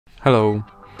Hello!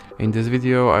 In this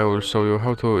video I will show you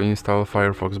how to install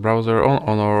Firefox browser on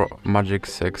Honor Magic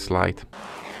 6 Lite.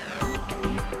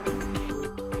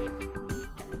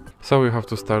 So you have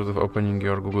to start with opening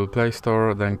your Google Play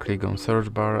Store, then click on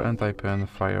search bar and type in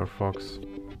Firefox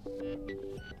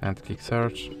and click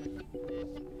search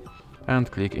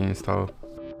and click install.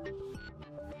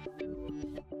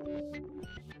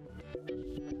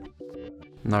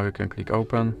 Now you can click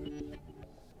open.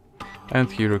 And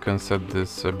here you can set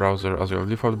this browser as your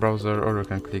default browser, or you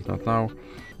can click not now.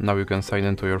 Now you can sign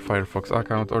into your Firefox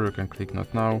account, or you can click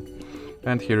not now.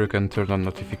 And here you can turn on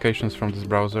notifications from this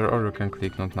browser, or you can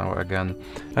click not now again.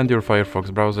 And your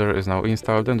Firefox browser is now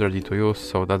installed and ready to use.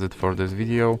 So that's it for this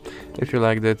video. If you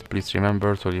liked it, please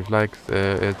remember to leave like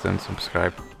it and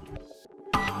subscribe.